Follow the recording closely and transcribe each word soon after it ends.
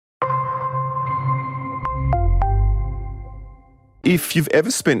If you've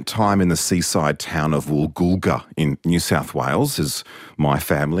ever spent time in the seaside town of Woolgoolga in New South Wales, as my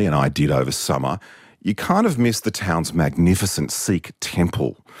family and I did over summer, you kind of miss the town's magnificent Sikh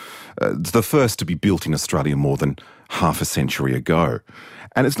temple. It's the first to be built in Australia more than half a century ago.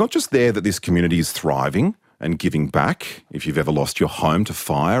 And it's not just there that this community is thriving and giving back. If you've ever lost your home to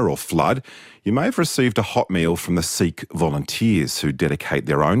fire or flood, you may have received a hot meal from the Sikh volunteers who dedicate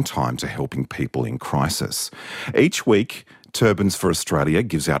their own time to helping people in crisis. Each week, Turbans for Australia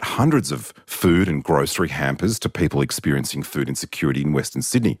gives out hundreds of food and grocery hampers to people experiencing food insecurity in Western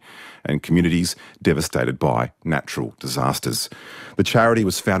Sydney and communities devastated by natural disasters. The charity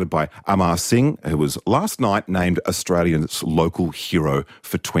was founded by Amar Singh, who was last night named Australia's local hero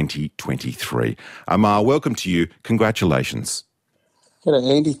for 2023. Amar, welcome to you. Congratulations. Hello,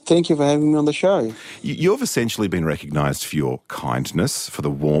 Andy. Thank you for having me on the show. You've essentially been recognised for your kindness, for the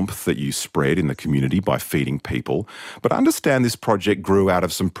warmth that you spread in the community by feeding people. But I understand this project grew out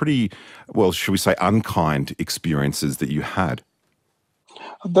of some pretty, well, should we say, unkind experiences that you had.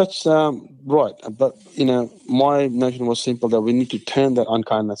 That's right. But, my notion was simple that we need to turn that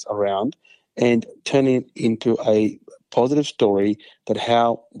unkindness around and turn it into a positive story that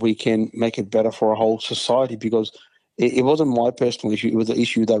how we can make it better for our whole society, because it wasn't my personal issue. It was the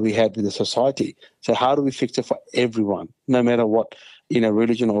issue that we had with the society. So how do we fix it for everyone, no matter what,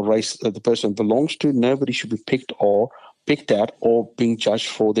 religion or race that the person belongs to? Nobody should be picked at or being judged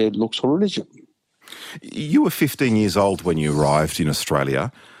for their looks or religion. You were 15 years old when you arrived in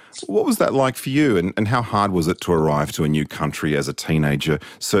Australia. What was that like for you, and how hard was it to arrive to a new country as a teenager?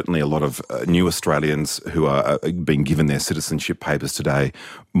 Certainly a lot of new Australians who are being given their citizenship papers today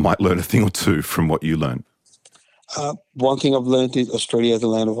might learn a thing or two from what you learned. One thing I've learned is Australia is a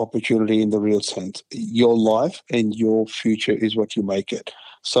land of opportunity in the real sense. Your life and your future is what you make it.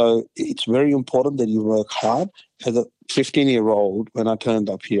 So it's very important that you work hard. As a 15-year-old, when I turned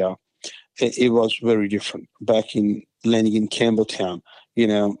up here, it was very different. Back in landing in Campbelltown,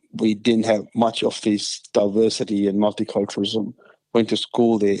 we didn't have much of this diversity and multiculturalism. Went to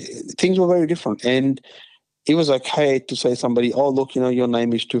school there. Things were very different. And it was okay to say somebody, oh, look, your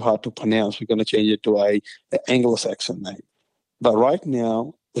name is too hard to pronounce. We're going to change it to an Anglo-Saxon name. But right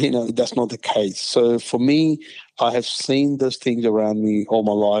now, that's not the case. So for me, I have seen those things around me all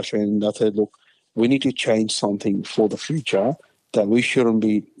my life, and I said, look, we need to change something for the future, that we shouldn't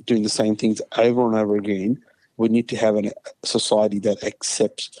be doing the same things over and over again. We need to have a society that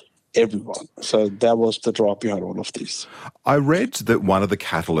accepts everyone. So that was the drive behind all of this. I read that one of the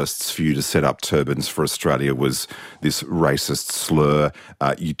catalysts for you to set up Turbans for Australia was this racist slur.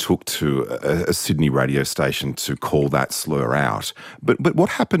 You took to a Sydney radio station to call that slur out. But what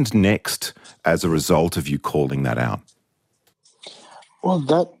happened next as a result of you calling that out? Well,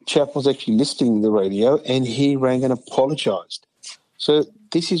 that chap was actually listening to the radio, and he rang and apologised. So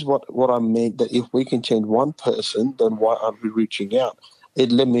this is what I meant, that if we can change one person, then why aren't we reaching out? It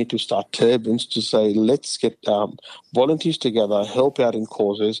led me to start Turbans, to say, let's get volunteers together, help out in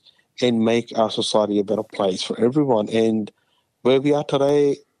causes, and make our society a better place for everyone. And where we are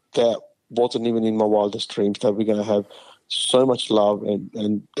today, that wasn't even in my wildest dreams, that we're going to have so much love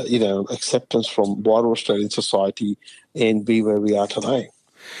and acceptance from wider Australian society and be where we are today.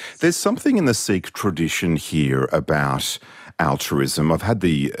 There's something in the Sikh tradition here about altruism. I've had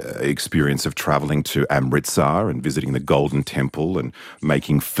the experience of travelling to Amritsar and visiting the Golden Temple and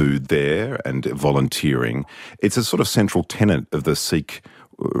making food there and volunteering. It's a sort of central tenet of the Sikh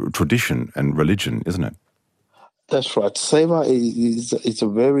tradition and religion, isn't it? That's right. Seva is a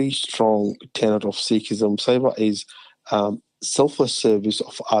very strong tenet of Sikhism. Seva is selfless service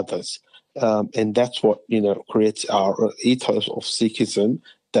of others. And that's what, creates our ethos of Sikhism,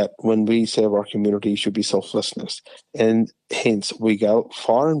 that when we serve our community, it should be selflessness. And hence, we go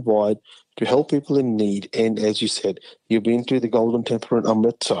far and wide to help people in need. And as you said, you've been to the Golden Temple in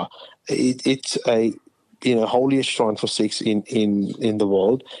Amritsar. It's a holiest shrine for Sikhs in the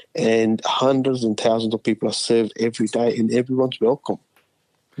world. And hundreds and thousands of people are served every day, and everyone's welcome.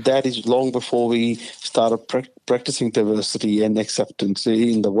 That is long before we started practicing diversity and acceptance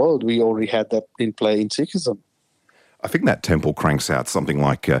in the world. We already had that in play in Sikhism. I think that temple cranks out something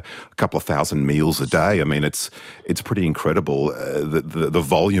like a couple of thousand meals a day. I mean, it's pretty incredible. The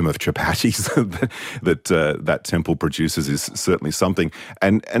volume of chapatis that temple produces is certainly something.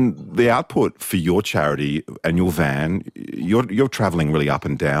 And the output for your charity and your van, you're travelling really up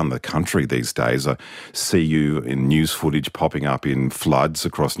and down the country these days. I see you in news footage popping up in floods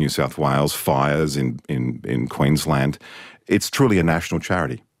across New South Wales, fires in Queensland. It's truly a national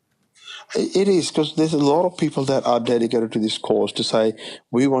charity. It is, because there's a lot of people that are dedicated to this cause to say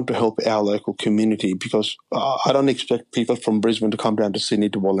we want to help our local community, because I don't expect people from Brisbane to come down to Sydney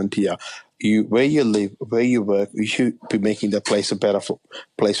to volunteer. Where you live, where you work, you should be making that place a better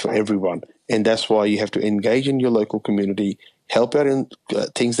place for everyone. And that's why you have to engage in your local community, help out in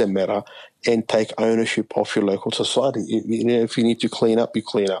things that matter, and take ownership of your local society. If you need to clean up, you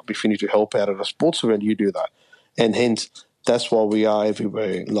clean up. If you need to help out at a sports event, you do that. And hence, that's why we are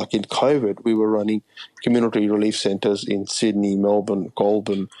everywhere. Like in COVID, we were running community relief centres in Sydney, Melbourne,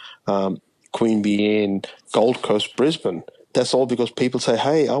 Goulburn, Queen Anne, Gold Coast, Brisbane. That's all because people say,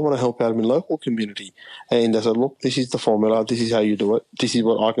 hey, I want to help out in my local community. And they say, look, this is the formula. This is how you do it. This is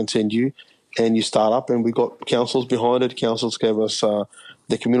what I can send you. And you start up, and we got councils behind it. Councils gave us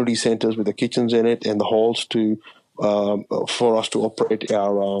the community centres with the kitchens in it and the halls for us to operate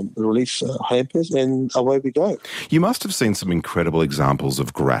our relief hampers, and away we go. You must have seen some incredible examples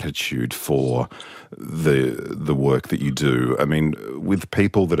of gratitude for the work that you do. I mean, with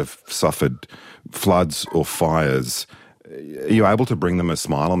people that have suffered floods or fires, are you able to bring them a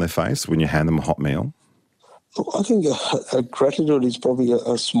smile on their face when you hand them a hot meal? I think gratitude is probably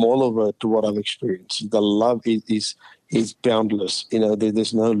a smaller word to what I've experienced. The love is boundless.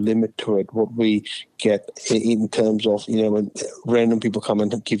 There's no limit to it. What we get in terms of, when random people come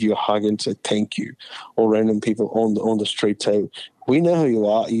and give you a hug and say thank you, or random people on the street say, we know who you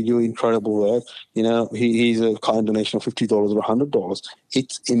are. You do incredible work. Here's a kind donation of $50 or $100.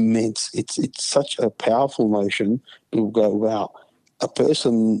 It's immense. It's such a powerful motion to go, wow. A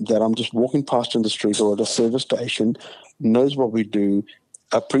person that I'm just walking past in the street or at a service station knows what we do,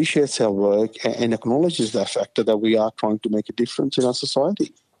 appreciates our work, and acknowledges that factor that we are trying to make a difference in our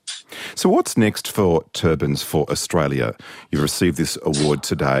society. So what's next for Turbans for Australia? You've received this award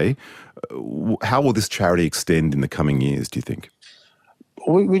today. How will this charity extend in the coming years, do you think?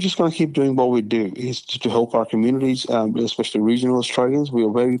 We're just going to keep doing what we do, is to help our communities, especially regional Australians. We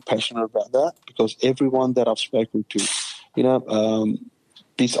are very passionate about that, because everyone that I've spoken to,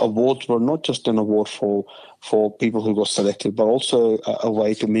 these awards were not just an award for people who got selected, but also a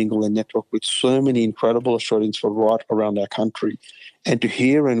way to mingle and network with so many incredible Australians from right around our country, and to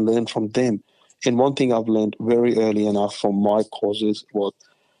hear and learn from them. And one thing I've learned very early enough from my causes was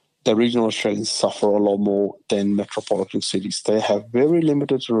the regional Australians suffer a lot more than metropolitan cities. They have very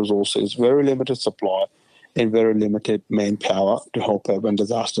limited resources, very limited supply, and very limited manpower to help out when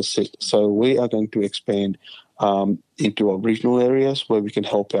disasters hit. So we are going to expand into our regional areas where we can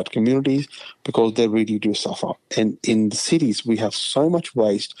help out communities, because they really do suffer. And in the cities, we have so much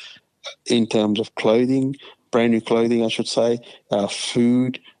waste in terms of clothing, brand new clothing, I should say,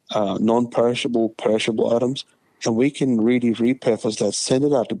 food, non-perishable, perishable items. And we can really repurpose that, send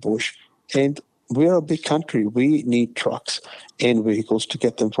it out to bush. And we're a big country. We need trucks and vehicles to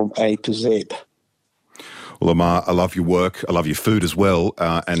get them from A to Z. Well, Amar, I love your work. I love your food as well.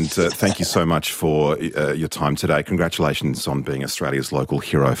 And thank you so much for your time today. Congratulations on being Australia's local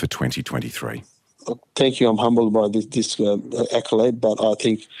hero for 2023. Thank you. I'm humbled by this accolade, but I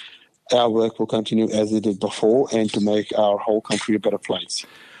think our work will continue as it did before, and to make our whole country a better place.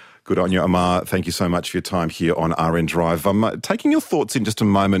 Good on you, Amar. Thank you so much for your time here on RN Drive. I'm taking your thoughts in just a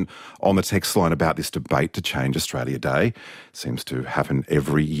moment on the text line about this debate to change Australia Day. Seems to happen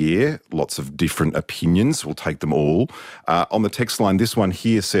every year. Lots of different opinions. We'll take them all. On the text line, this one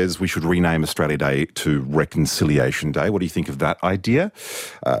here says we should rename Australia Day to Reconciliation Day. What do you think of that idea?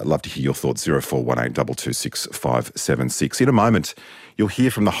 Love to hear your thoughts. 0418 226 576. In a moment, you'll hear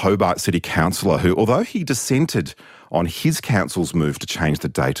from the Hobart City Councillor who, although he dissented on his council's move to change the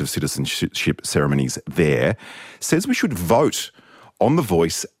date of citizenship ceremonies there, says we should vote on the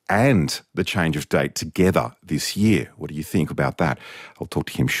Voice and the change of date together this year. What do you think about that? I'll talk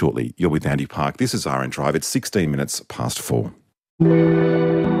to him shortly. You're with Andy Park. This is RN Drive. It's 16 minutes past 4.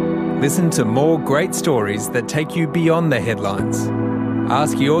 Listen to more great stories that take you beyond the headlines.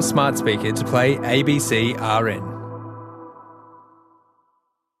 Ask your smart speaker to play ABC RN.